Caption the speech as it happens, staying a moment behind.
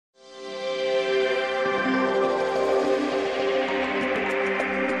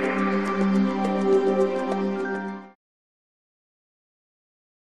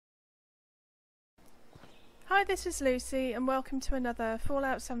Hi, this is Lucy and welcome to another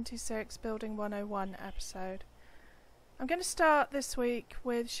Fallout 76 Building 101 episode. I'm going to start this week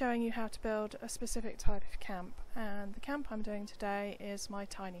with showing you how to build a specific type of camp, and the camp I'm doing today is my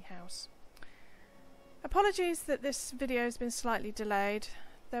tiny house. Apologies that this video has been slightly delayed.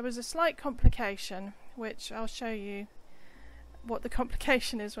 There was a slight complication, which I'll show you what the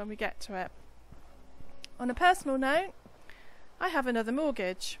complication is when we get to it. On a personal note, I have another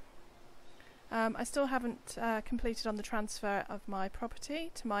mortgage. I still haven't completed on the transfer of my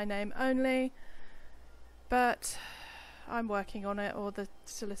property to my name only, but I'm working on it, or the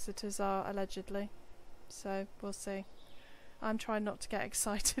solicitors are allegedly, so we'll see. I'm trying not to get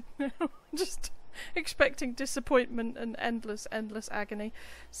excited now, just expecting disappointment and endless agony.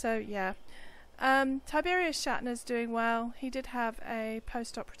 So yeah, Tiberius Shatner's doing well. He did have a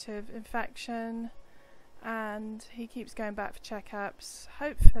post-operative infection and he keeps going back for checkups.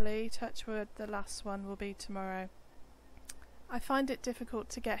 Hopefully, touch wood, the last one will be tomorrow. I find it difficult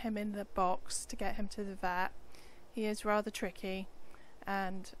to get him in the box, to get him to the vet. He is rather tricky,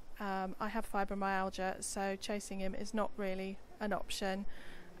 and I have fibromyalgia, so chasing him is not really an option.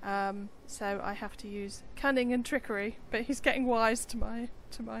 So I have to use cunning and trickery, but he's getting wise to my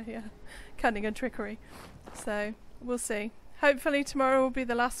cunning and trickery. So we'll see. Hopefully tomorrow will be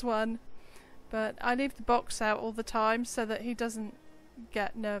the last one. But I leave the box out all the time so that he doesn't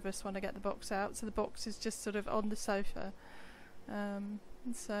get nervous when I get the box out. So the box is just sort of on the sofa.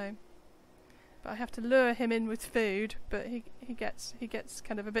 But I have to lure him in with food. But he gets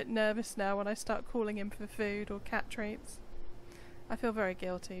kind of a bit nervous now when I start calling him for food or cat treats. I feel very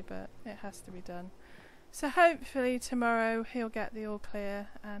guilty, but it has to be done. So hopefully tomorrow he'll get the all clear,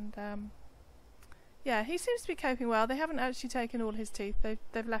 and yeah, he seems to be coping well. They haven't actually taken all his teeth.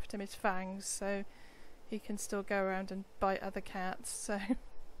 They've left him his fangs, so he can still go around and bite other cats. So,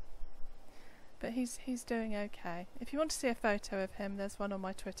 but he's doing okay. If you want to see a photo of him, there's one on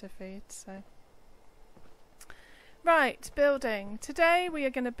my Twitter feed. So, right, building. Today we are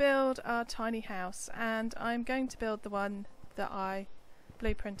going to build our tiny house, and I'm going to build the one that I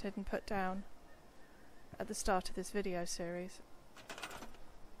blueprinted and put down at the start of this video series.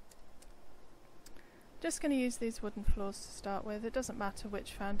 Just going to use these wooden floors to start with. It doesn't matter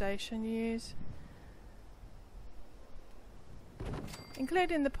which foundation you use.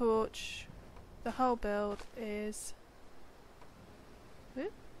 Including the porch, the whole build is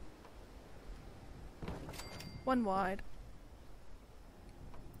 1 wide.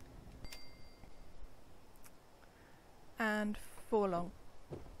 And 4 long.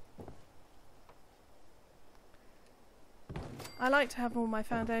 I like to have all my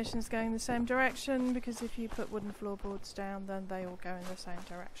foundations going in the same direction, because if you put wooden floorboards down, then they all go in the same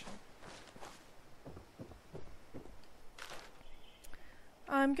direction.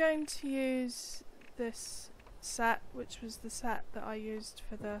 I'm going to use this set, which was the set that I used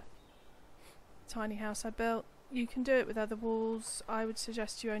for the tiny house I built. You can do it with other walls. I would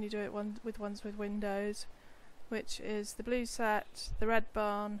suggest you only do it with ones with windows, which is the blue set, the red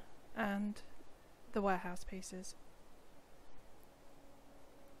barn, and the warehouse pieces.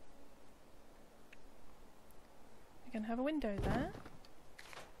 We can have a window there.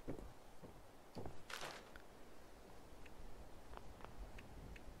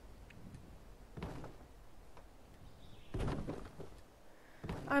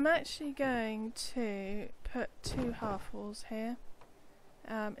 I'm actually going to put 2 half walls here.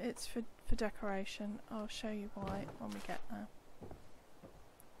 It's for decoration. I'll show you why when we get there.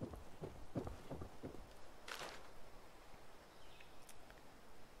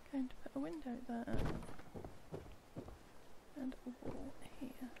 Going to put a window there. And a wall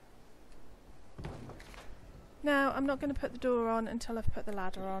here. Now, I'm not going to put the door on until I've put the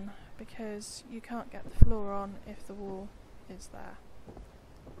ladder on, because you can't get the floor on if the wall is there.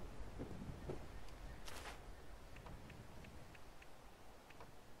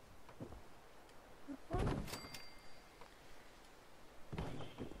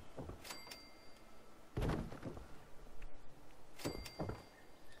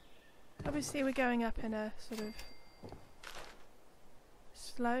 Obviously we're going up in a sort of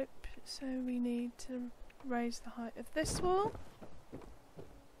slope, so we need to raise the height of this wall.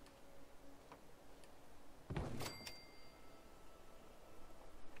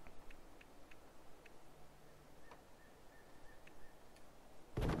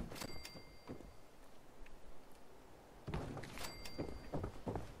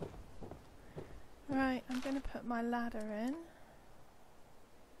 Right, I'm going to put my ladder in.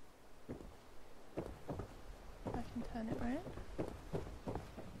 I can turn it round.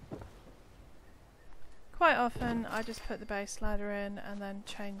 Quite often I just put the base ladder in and then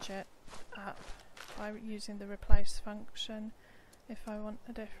change it up by using the replace function if I want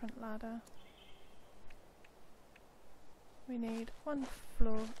a different ladder. We need one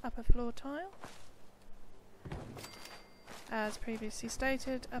upper floor tile. As previously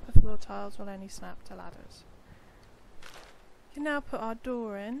stated, upper floor tiles will only snap to ladders. We can now put our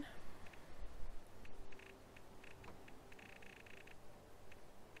door in.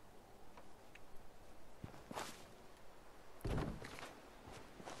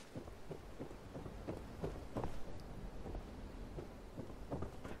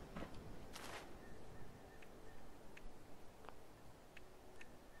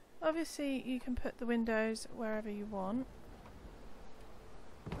 Obviously you can put the windows wherever you want.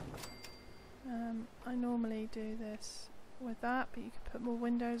 I normally do this with that, but you can put more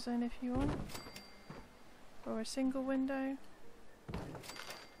windows in if you want, or a single window.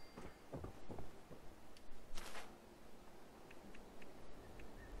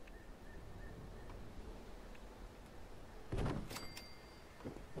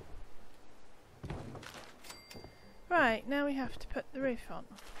 Right, now we have to put the roof on.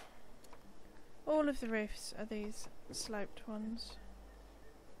 All of the roofs are these sloped ones.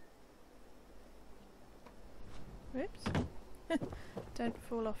 Whoops. Don't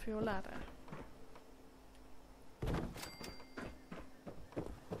fall off your ladder.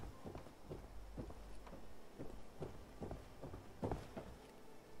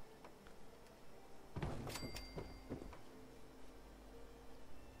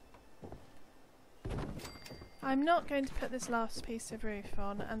 I'm not going to put this last piece of roof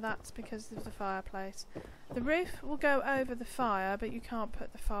on, and that's because of the fireplace. The roof will go over the fire, but you can't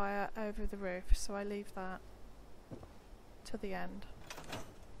put the fire over the roof, so I leave that to the end.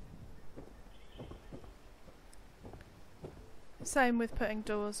 Same with putting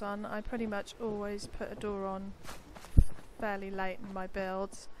doors on. I pretty much always put a door on fairly late in my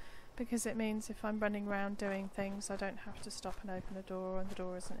builds, because it means if I'm running around doing things I don't have to stop and open a door, and the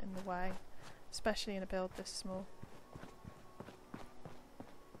door isn't in the way. Especially in a build this small.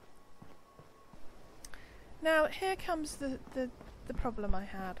 Now here comes the problem I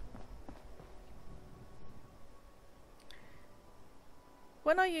had.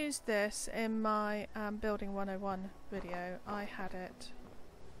 When I used this in my Building 101 video, I had it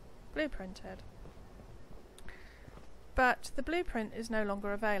blueprinted. But the blueprint is no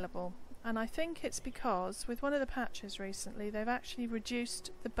longer available, and I think it's because with one of the patches recently they've actually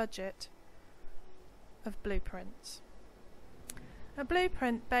reduced the budget of blueprints. A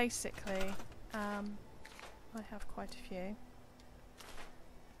blueprint basically, I have quite a few,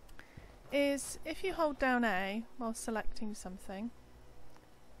 is if you hold down A while selecting something,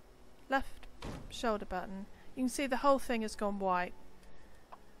 left shoulder button, you can see the whole thing has gone white.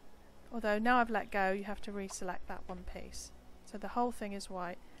 Although now I've let go, you have to reselect that one piece. So the whole thing is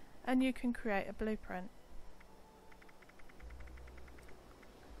white, and you can create a blueprint.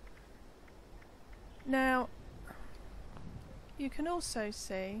 Now, you can also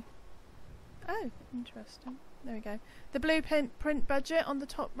see, oh, interesting, there we go, the blueprint budget on the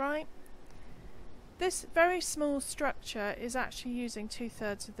top right. This very small structure is actually using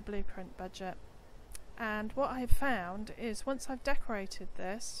 2/3 of the blueprint budget, and what I've found is once I've decorated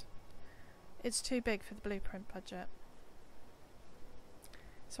this, it's too big for the blueprint budget.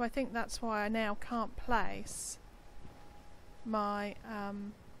 So I think that's why I now can't place my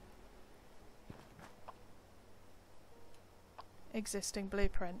existing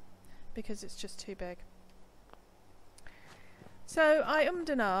blueprint, because it's just too big. So I ummed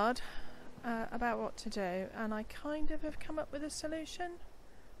and ahed about what to do, and I kind of have come up with a solution,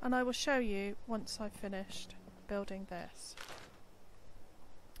 and I will show you once I've finished building this.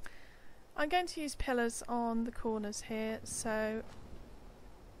 I'm going to use pillars on the corners here, so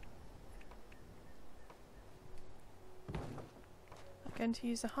I'm going to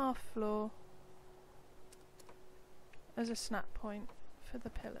use a half floor as a snap point for the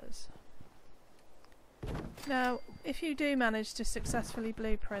pillars. Now, if you do manage to successfully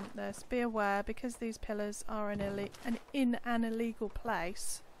blueprint this, be aware, because these pillars are in an illegal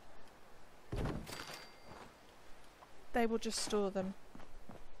place, they will just store them.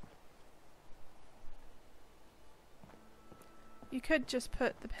 You could just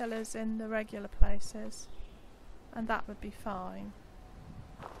put the pillars in the regular places, and that would be fine.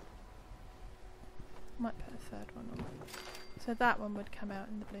 Might put a third one on. So that one would come out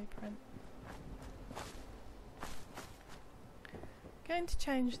in the blueprint. Going to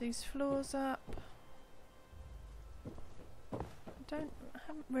change these floors up. I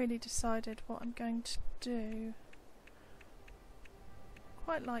haven't really decided what I'm going to do.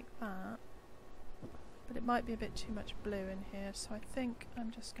 Quite like that, but it might be a bit too much blue in here, so I think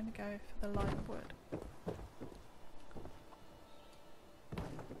I'm just going to go for the light wood.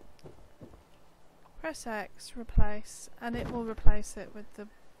 Press X, replace, and it will replace it with the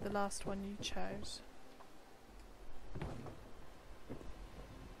last one you chose.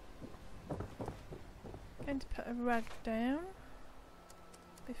 I'm going to put a rug down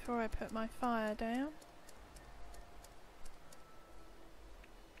before I put my fire down.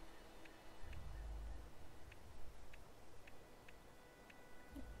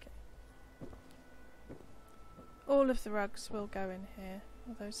 All of the rugs will go in here,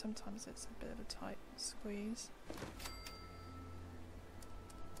 although sometimes it's a bit of a tight squeeze.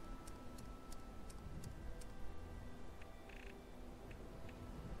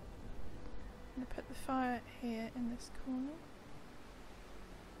 I'm going to put the fire here in this corner.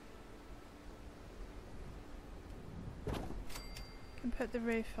 Can put the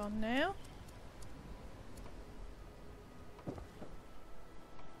roof on now.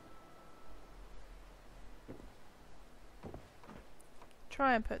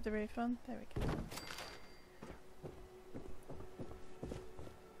 Try and put the roof on. There we go.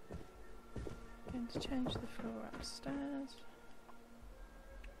 Going to change the floor upstairs.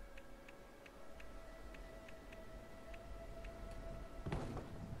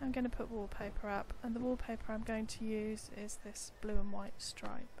 I'm going to put wallpaper up, and the wallpaper I'm going to use is this blue and white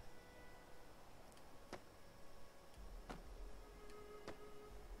stripe.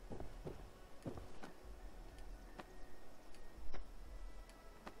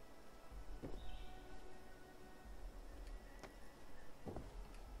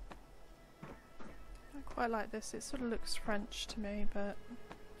 I like this. It sort of looks French to me, but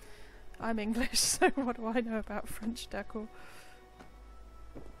I'm English, so what do I know about French decor?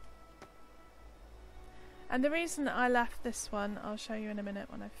 And the reason that I left this one, I'll show you in a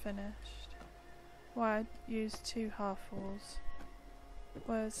minute when I've finished, why I used two half walls,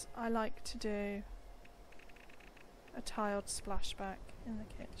 was I like to do a tiled splashback in the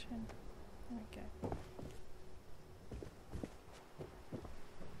kitchen. There we go.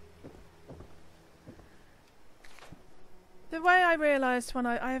 The way I realised when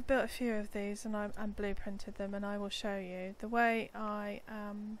I have built a few of these and blueprinted them, and I will show you, the way I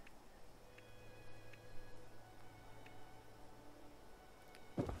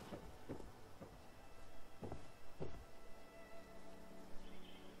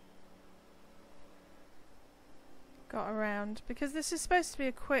got around, because this is supposed to be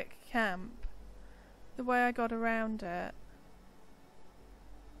a quick camp, the way I got around it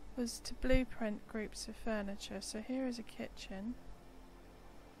was to blueprint groups of furniture. So here is a kitchen.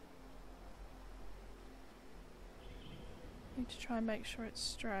 Need to try and make sure it's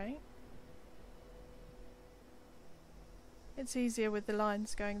straight. It's easier with the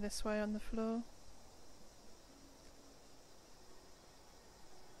lines going this way on the floor.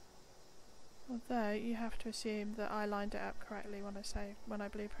 Although you have to assume that I lined it up correctly when I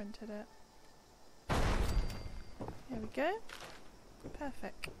blueprinted it. Here we go.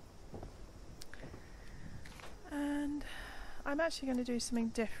 Perfect. And I'm actually going to do something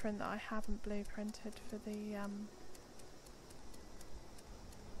different that I haven't blueprinted for the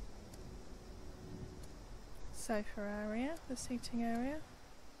sofa area, the seating area.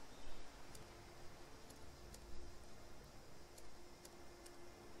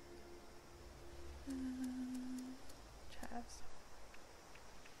 Chairs.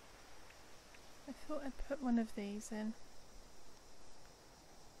 I thought I'd put one of these in.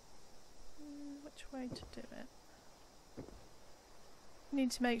 Which way to do it? You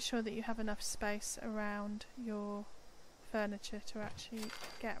need to make sure that you have enough space around your furniture to actually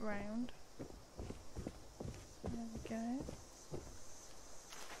get round. There we go.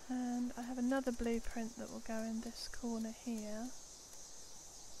 And I have another blueprint that will go in this corner here.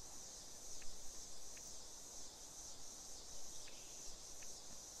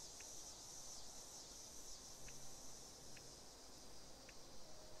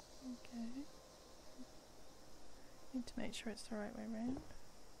 Okay. Need to make sure it's the right way round.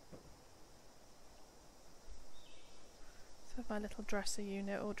 So I have my little dresser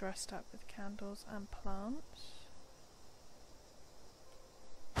unit all dressed up with candles and plants.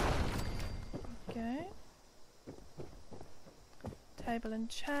 Okay. Table and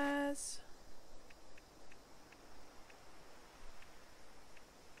chairs.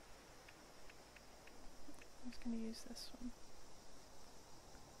 I'm just going to use this one.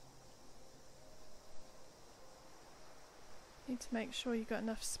 Need to make sure you've got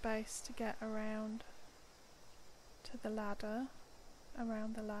enough space to get around to the ladder,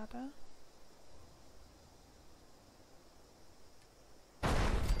 around the ladder.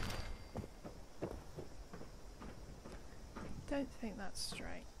 don't think that's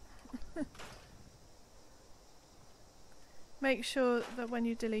straight. Make sure that when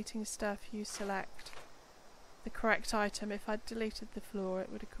you're deleting stuff you select the correct item. If I'd deleted the floor it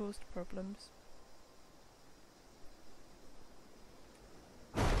would have caused problems.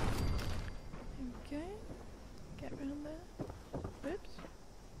 Okay, get round there. Oops.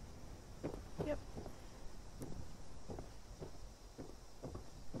 Yep.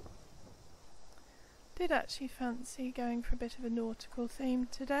 Did actually fancy going for a bit of a nautical theme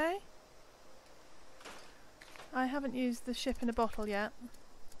today. I haven't used the ship in a bottle yet.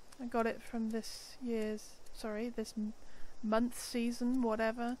 I got it from this month, season,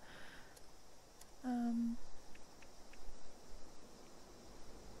 whatever.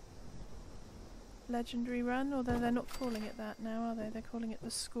 Legendary run, although they're not calling it that now, are they? They're calling it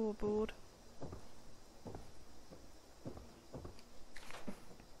the scoreboard.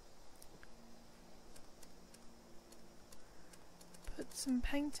 Put some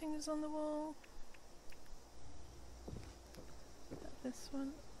paintings on the wall. This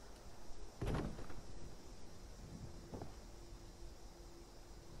one.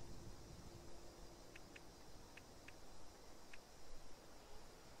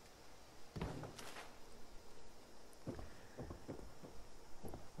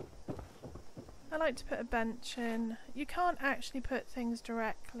 I like to put a bench in. You can't actually put things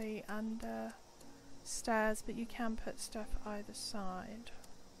directly under stairs, but you can put stuff either side.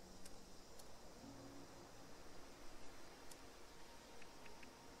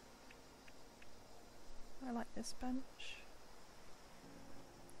 I like this bench.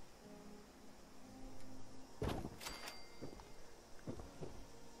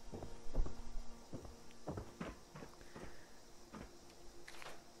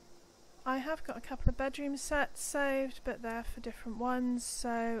 I have got a couple of bedroom sets saved, but they're for different ones,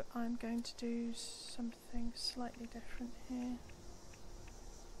 so I'm going to do something slightly different here.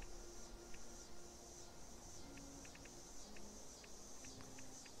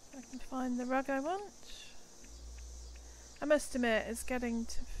 I can find the rug I want. I must admit, it's getting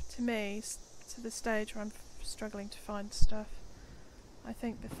to me to the stage where I'm struggling to find stuff. I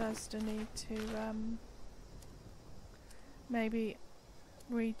think Bethesda need to maybe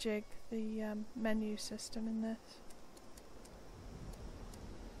rejig the menu system in this.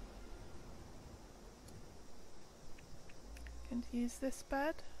 Going to use this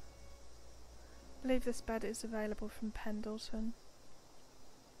bed. I believe this bed is available from Pendleton.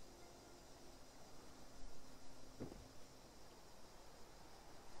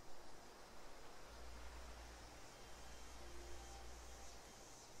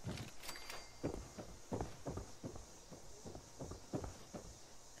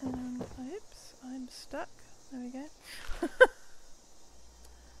 Oops, I'm stuck. There we go.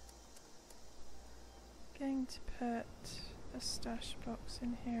 Going to put a stash box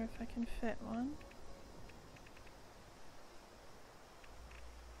in here if I can fit one.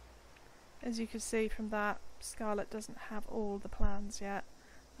 As you can see from that, Scarlett doesn't have all the plans yet.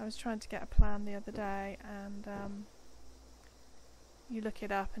 I was trying to get a plan the other day and you look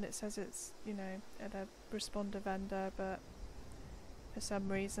it up and it says it's, you know, at a responder vendor, but for some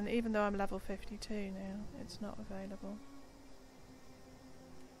reason, even though I'm level 52 now, it's not available.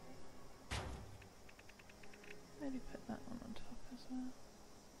 Maybe put that one on top as well.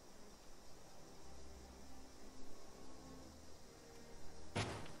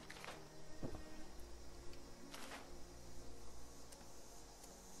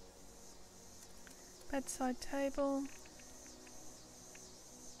 Bedside table.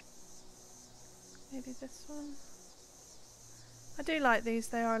 Maybe this one. I do like these,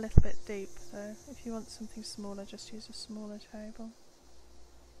 they are a little bit deep though. If you want something smaller, just use a smaller table.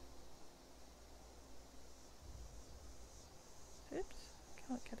 Oops,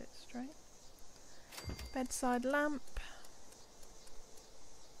 can't get it straight. Bedside lamp.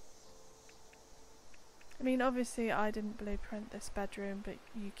 I mean, obviously I didn't blueprint this bedroom, but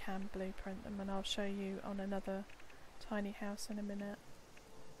you can blueprint them, and I'll show you on another tiny house in a minute.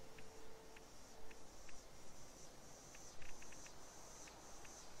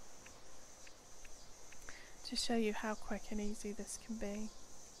 To show you how quick and easy this can be.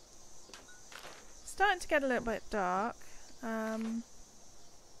 It's starting to get a little bit dark. I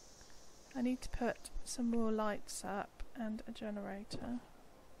need to put some more lights up and a generator.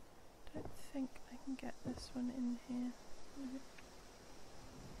 Don't think I can get this one in here.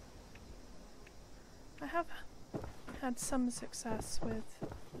 I have had some success with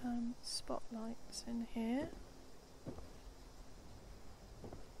spotlights in here.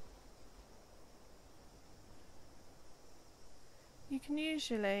 You can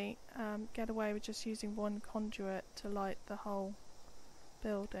usually get away with just using one conduit to light the whole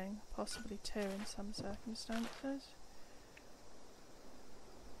building, possibly two in some circumstances.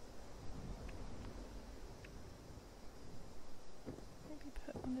 Maybe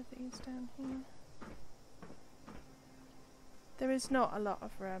put one of these down here. There is not a lot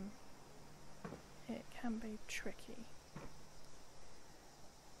of room. It can be tricky.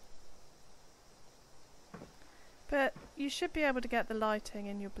 But you should be able to get the lighting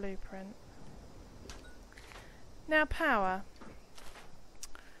in your blueprint. Now power.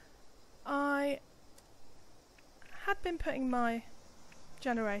 I had been putting my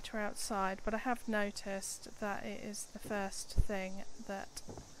generator outside, but I have noticed that it is the first thing that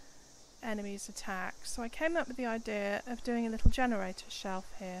enemies attack. So I came up with the idea of doing a little generator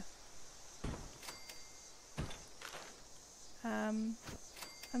shelf here.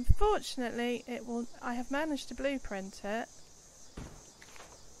 Unfortunately, I have managed to blueprint it,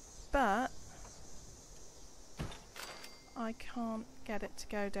 but I can't get it to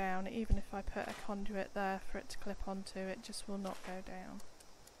go down. Even if I put a conduit there for it to clip onto, it just will not go down.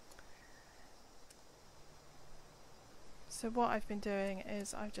 So what I've been doing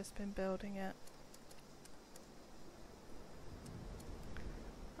is I've just been building it.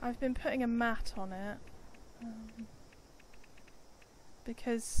 I've been putting a mat on it.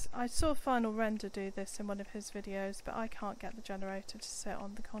 Because I saw Final Render do this in one of his videos, but I can't get the generator to sit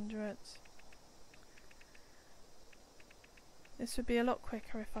on the conduits. This would be a lot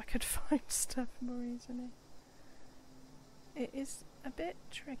quicker if I could find stuff more easily. It is a bit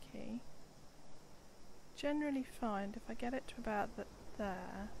tricky. Generally find if I get it to about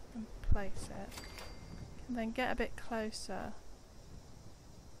there and place it, and then get a bit closer.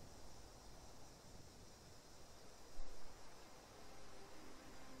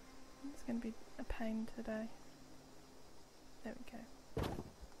 It's going to be a pain today. There we go.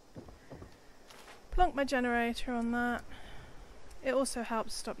 Plonk my generator on that. It also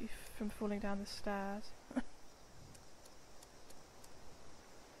helps stop you from falling down the stairs.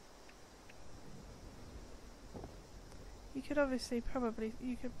 You could obviously probably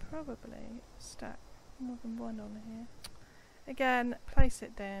stack more than one on here. Again, place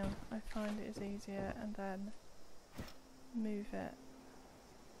it down. I find it is easier, and then move it.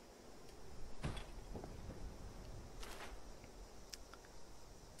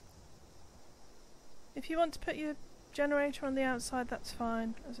 If you want to put your generator on the outside, that's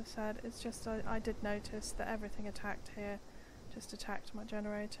fine. As I said, it's just I did notice that everything attacked here, just attacked my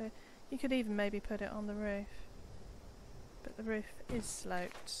generator. You could even maybe put it on the roof, but the roof is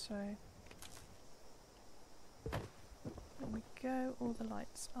sloped, so there we go, all the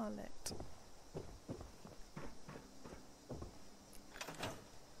lights are lit.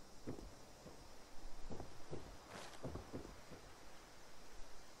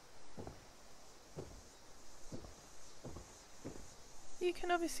 You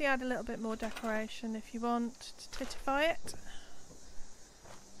can obviously add a little bit more decoration if you want to titify it.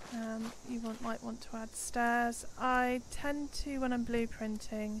 You might want to add stairs. I tend to, when I'm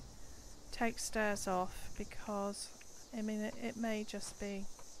blueprinting, take stairs off because, I mean, it may just be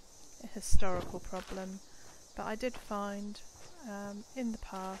a historical problem, but I did find in the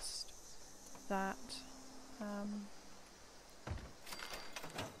past that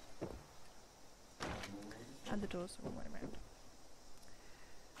and the doors are all the way around.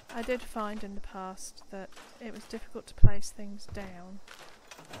 I did find in the past that it was difficult to place things down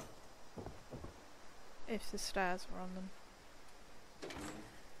if the stairs were on them.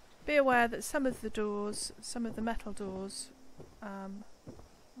 Be aware that some of the doors, some of the metal doors,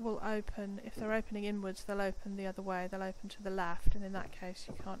 will open, if they're opening inwards, they'll open the other way, they'll open to the left, and in that case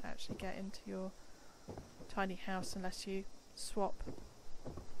you can't actually get into your tiny house unless you swap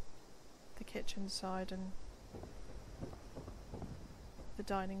the kitchen side and the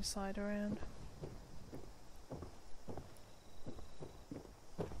dining side around.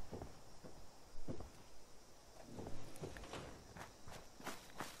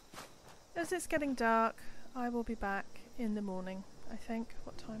 As it's getting dark, I will be back in the morning, I think.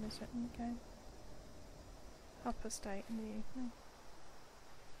 What time is it in the game? 8:30 in the evening.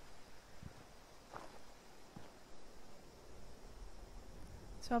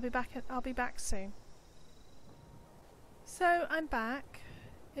 So I'll be back soon. So I'm back.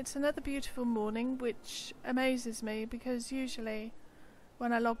 It's another beautiful morning, which amazes me because usually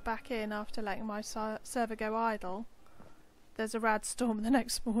when I log back in after letting my server go idle, there's a rad storm the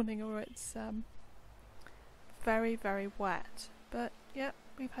next morning, or it's very, very wet. But yep,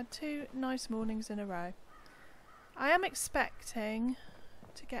 we've had 2 nice mornings in a row. I am expecting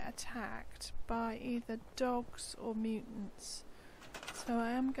to get attacked by either dogs or mutants So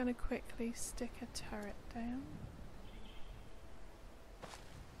I am going to quickly stick a turret down.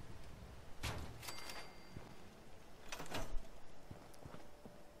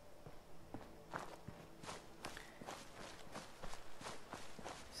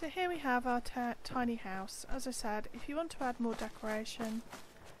 So here we have our tiny house. As I said, if you want to add more decoration,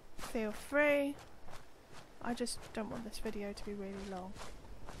 feel free. I just don't want this video to be really long.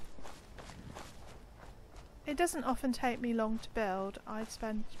 It doesn't often take me long to build. I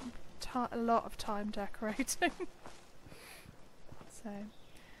spend a lot of time decorating.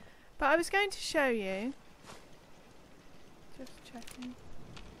 But I was going to show you. Just checking.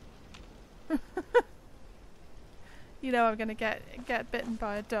 You know I'm going to get bitten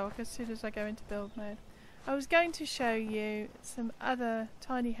by a dog as soon as I go into build mode. I was going to show you some other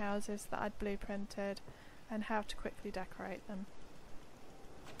tiny houses that I'd blueprinted and how to quickly decorate them.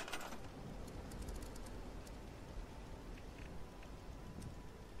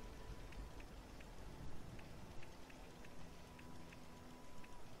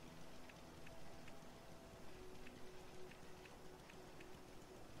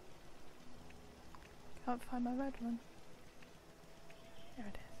 Can't find my red one. There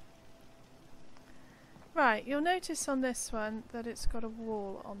it is. Right, you'll notice on this one that it's got a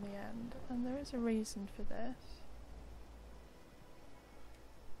wall on the end, and there is a reason for this.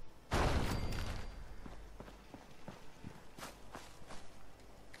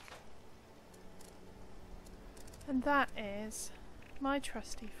 And that is my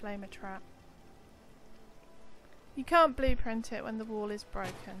trusty flamer trap. You can't blueprint it when the wall is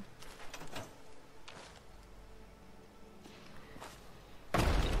broken.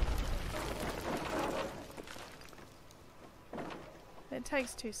 It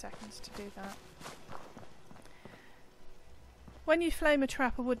takes 2 seconds to do that. When you flame a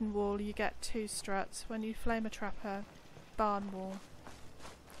trap a wooden wall, you get 2 struts. When you flame a trap a barn wall,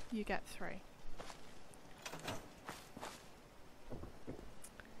 you get 3.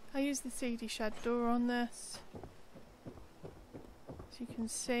 I use the seedy shed door on this. As you can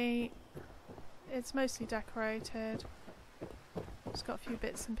see, it's mostly decorated. It's got a few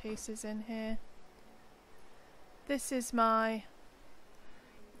bits and pieces in here. This is my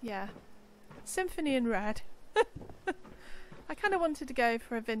Symphony in Red. I kind of wanted to go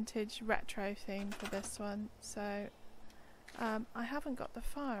for a vintage retro theme for this one, so I haven't got the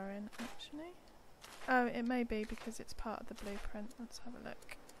fire in actually. Oh, it may be because it's part of the blueprint. Let's have a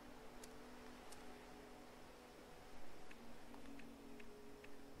look.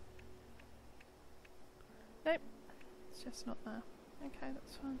 Nope, it's just not there. Okay,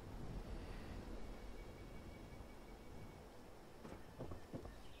 that's fine.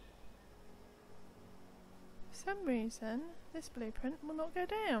 For some reason, this blueprint will not go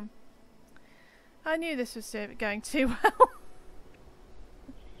down. I knew this was going too well.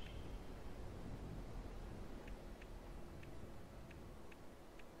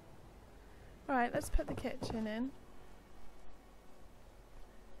 Right, let's put the kitchen in.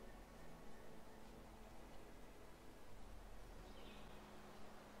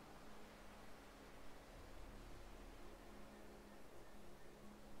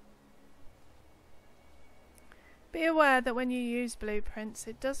 Be aware that when you use blueprints,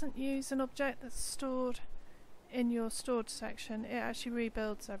 it doesn't use an object that's stored in your stored section. It actually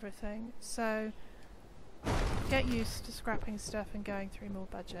rebuilds everything. So get used to scrapping stuff and going through more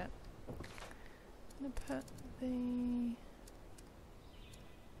budget. I'm going to put the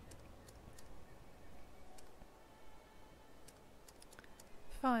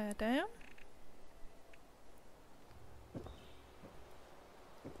fire down.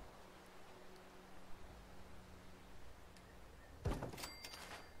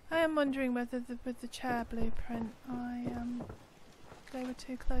 I am wondering whether with the chair blueprint they were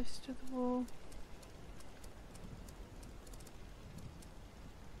too close to the wall.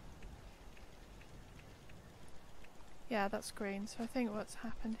 Yeah, that's green, so I think what's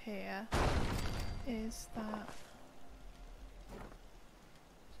happened here is that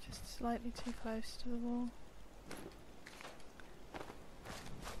it's just slightly too close to the wall.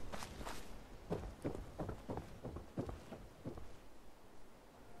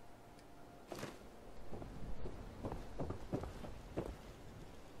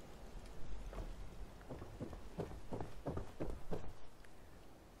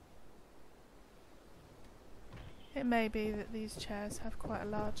 It may be that these chairs have quite a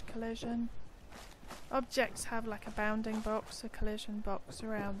large collision. Objects have like a bounding box, a collision box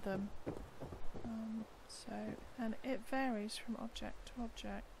around them. And it varies from object to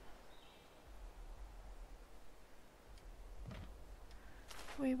object.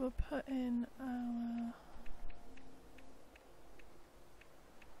 We will put in our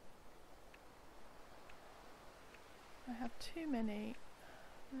too many.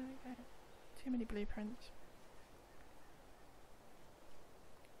 There we go. Too many blueprints.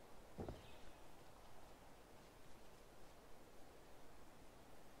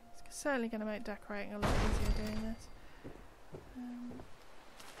 It's certainly going to make decorating a lot easier doing this.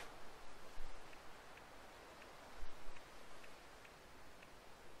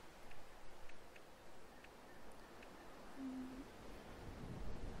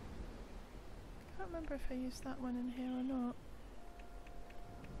 I can't remember if I used that one in here or not.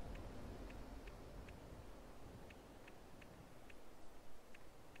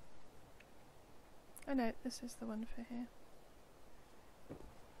 Oh no, this is the one for here.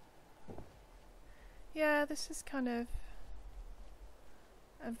 Yeah, this is kind of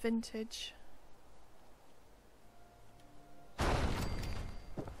a vintage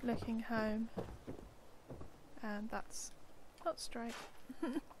looking home, and that's not straight.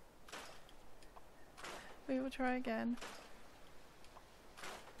 We will try again.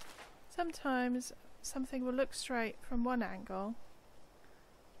 Sometimes something will look straight from one angle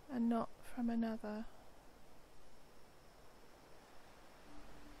and not from another.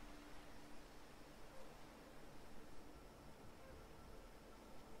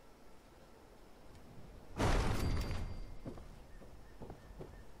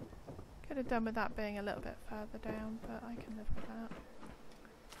 Could have done with that being a little bit further down, but I can live with that.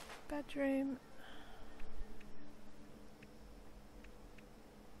 Bedroom.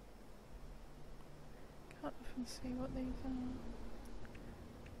 Can't often see what these are.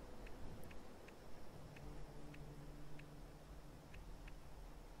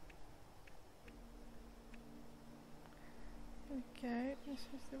 There we go, this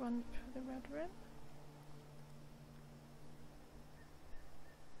is the one for the red room.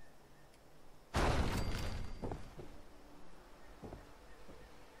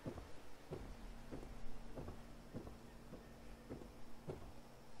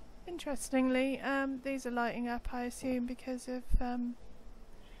 Interestingly, these are lighting up, I assume, because of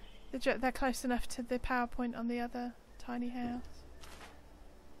they're close enough to the power point on the other tiny house.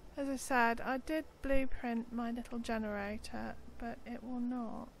 As I said, I did blueprint my little generator, but it will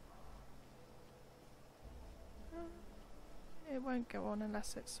not. It won't go on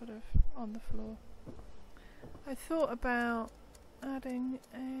unless it's sort of on the floor. I thought about adding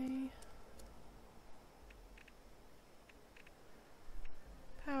a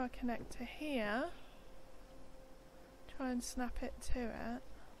power connector here, try and snap it to it.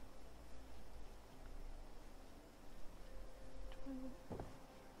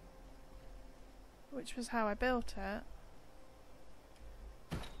 Which was how I built it.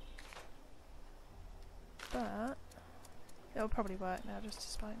 But it'll probably work now, just to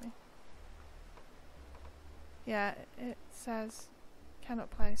spite me. Yeah, it says cannot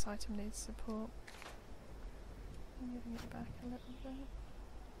place, item needs support. I'm giving it back a little bit.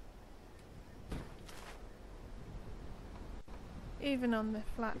 Even on the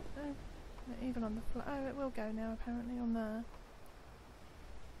flat, oh, it will go now apparently on there.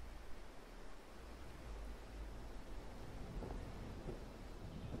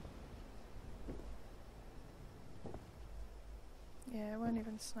 Yeah, it won't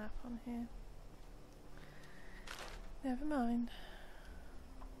even snap on here. Never mind.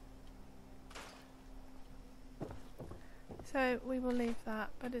 So we will leave that,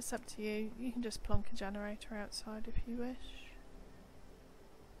 but it's up to you. You can just plonk a generator outside if you wish.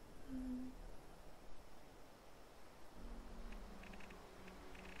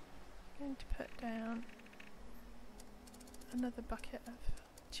 Going to put down another bucket of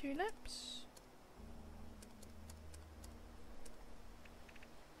tulips.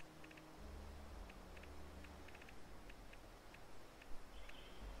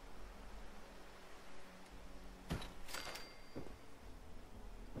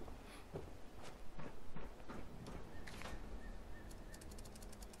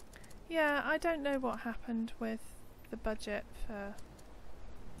 Yeah, I don't know what happened with the budget for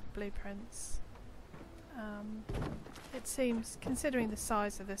blueprints. It seems, considering the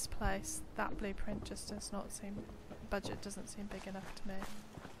size of this place, that blueprint just does not seem, budget doesn't seem big enough to me.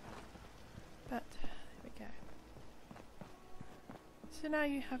 But, there we go. So now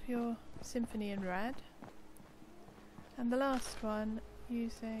you have your symphony in red. And the last one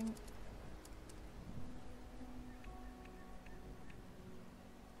using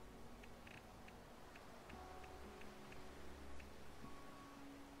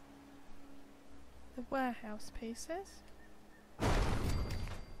the warehouse pieces.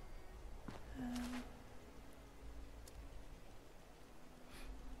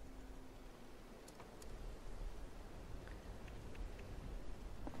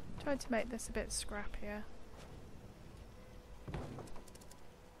 Tried to make this a bit scrappier.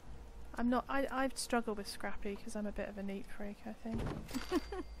 I'm not. I struggle with Scrappy because I'm a bit of a neat freak, I think.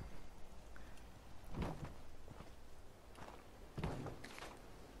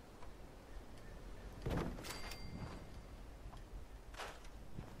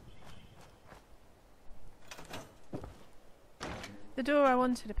 The door I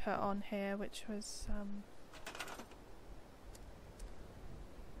wanted to put on here, which was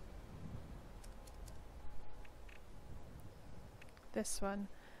this one,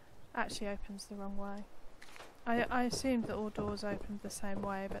 actually opens the wrong way. I assumed that all doors opened the same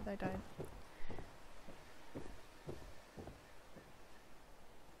way, but they don't.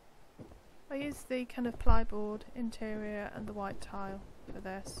 I used the kind of plyboard interior and the white tile for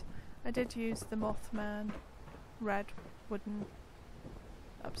this. I did use the Mothman red wooden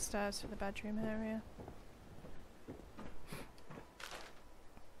upstairs for the bedroom area.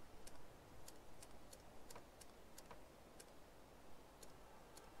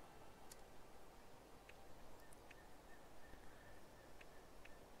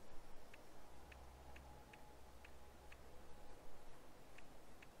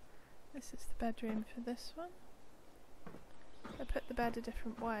 This is the bedroom for this one. I put the bed a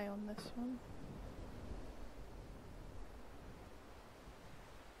different way on this one.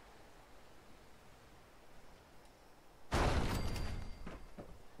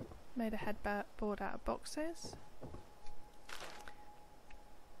 Made a headboard out of boxes.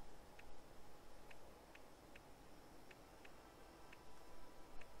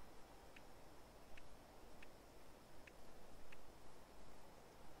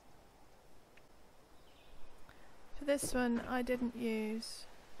 For this one, I didn't use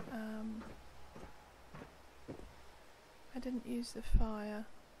the fire.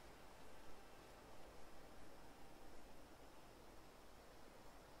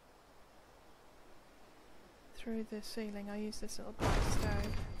 Through the ceiling, I used this little black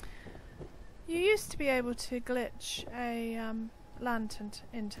stove. You used to be able to glitch a lantern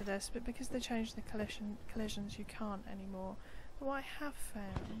into this, but because they changed the collisions, you can't anymore. But what I have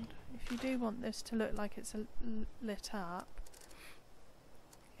found, if you do want this to look like it's lit up,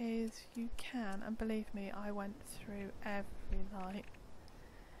 is you can, and believe me, I went through every light.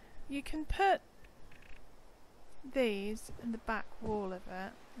 You can put these in the back wall of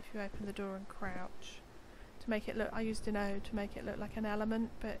it, if you open the door and crouch, to make it look, I used an O to make it look like an element,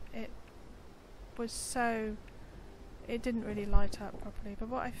 but it was so, it didn't really light up properly. But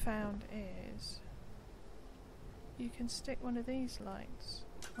what I found is you can stick one of these lights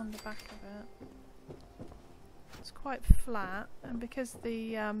on the back of it. It's quite flat, and because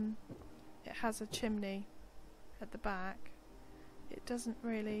the it has a chimney at the back, it doesn't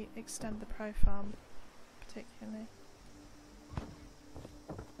really extend the profile particularly.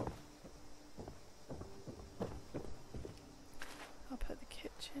 I'll put the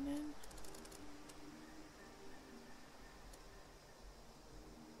kitchen in.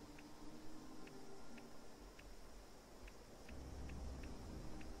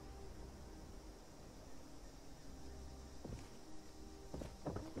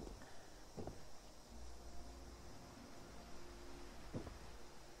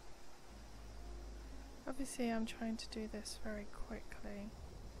 Obviously I'm trying to do this very quickly,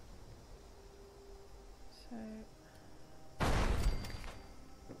 so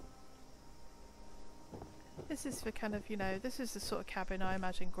this is for kind of, you know, this is the sort of cabin I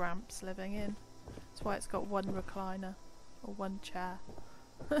imagine Gramps living in. That's why it's got one recliner or one chair.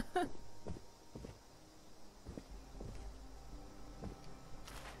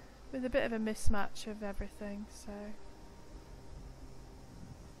 With a bit of a mismatch of everything, so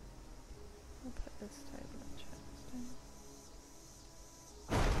I'll put this table and chairs down.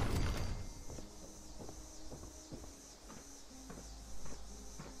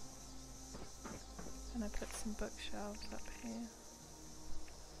 And I put some bookshelves up here.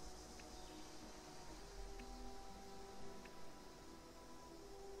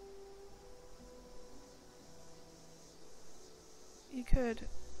 You could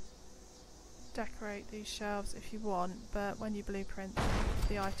decorate these shelves if you want, but when you blueprint them,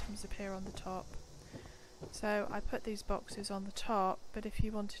 the items appear on the top. So I put these boxes on the top, but if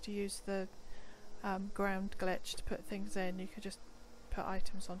you wanted to use the ground glitch to put things in, you could just put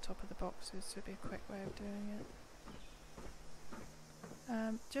items on top of the boxes, so it'd be a quick way of doing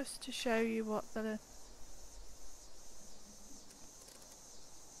it. Just to show you what the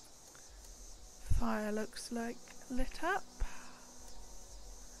fire looks like lit up,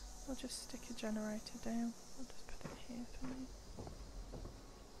 I'll just stick a generator down. I'll just put it here for me.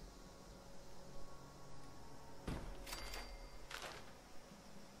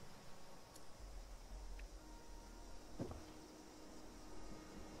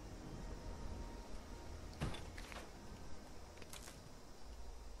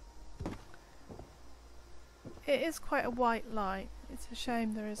 It is quite a white light. It's a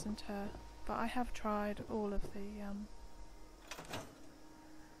shame there isn't a... But I have tried all of the...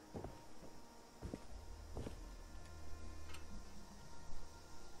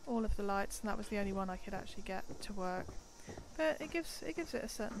 all of the lights, and that was the only one I could actually get to work. But it gives it a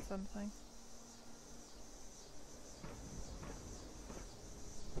certain something.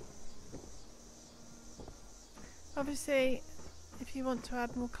 Obviously, if you want to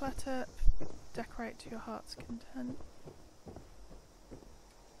add more clutter, decorate to your heart's content.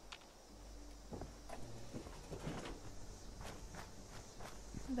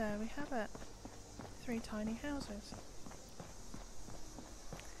 There we have it. 3 tiny houses.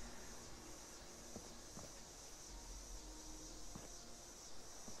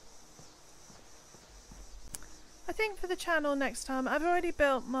 I think for the channel next time, I've already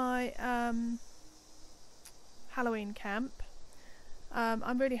built my Halloween camp.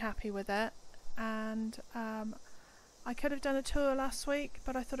 I'm really happy with it, and I could have done a tour last week,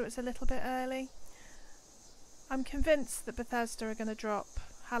 but I thought it was a little bit early. I'm convinced that Bethesda are going to drop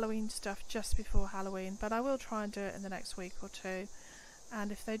Halloween stuff just before Halloween, but I will try and do it in the next week or two,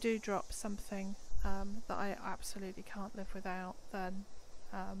 and if they do drop something that I absolutely can't live without, then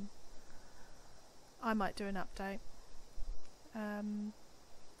I might do an update. I'm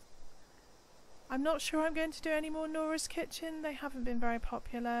not sure I'm going to do any more Nora's Kitchen. They haven't been very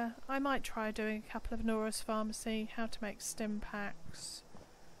popular. I might try doing a couple of Nora's Pharmacy, how to make stim packs,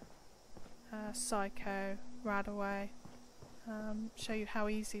 Psycho, Radaway, show you how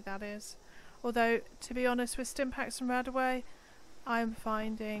easy that is. Although, to be honest, with stim packs and Radaway, I'm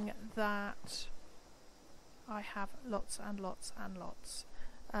finding that I have lots and lots and lots.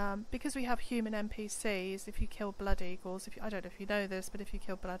 Because we have human NPCs, if you kill blood eagles, I don't know if you know this, but if you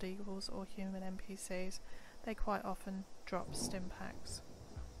kill blood eagles or human NPCs, they quite often drop stim packs.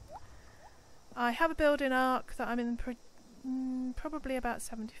 I have a building arc that I'm in probably about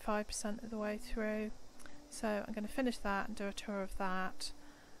 75% of the way through, so I'm going to finish that and do a tour of that.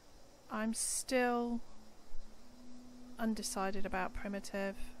 I'm still undecided about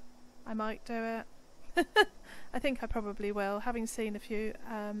primitive. I might do it. I think I probably will. Having seen a few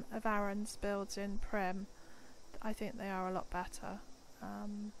of Aaron's builds in Prim, I think they are a lot better.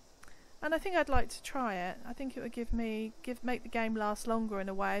 And I think I'd like to try it. I think it would make the game last longer in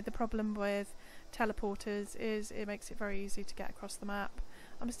a way. The problem with teleporters is it makes it very easy to get across the map.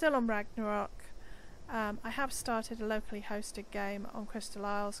 I'm still on Ragnarok. I have started a locally hosted game on Crystal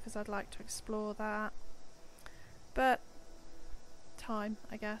Isles because I'd like to explore that. But time,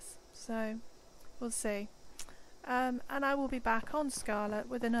 I guess. So we'll see. And I will be back on Scarlet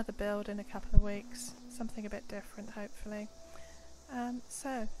with another build in a couple of weeks. Something a bit different, hopefully.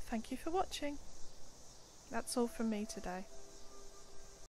 So, thank you for watching. That's all from me today.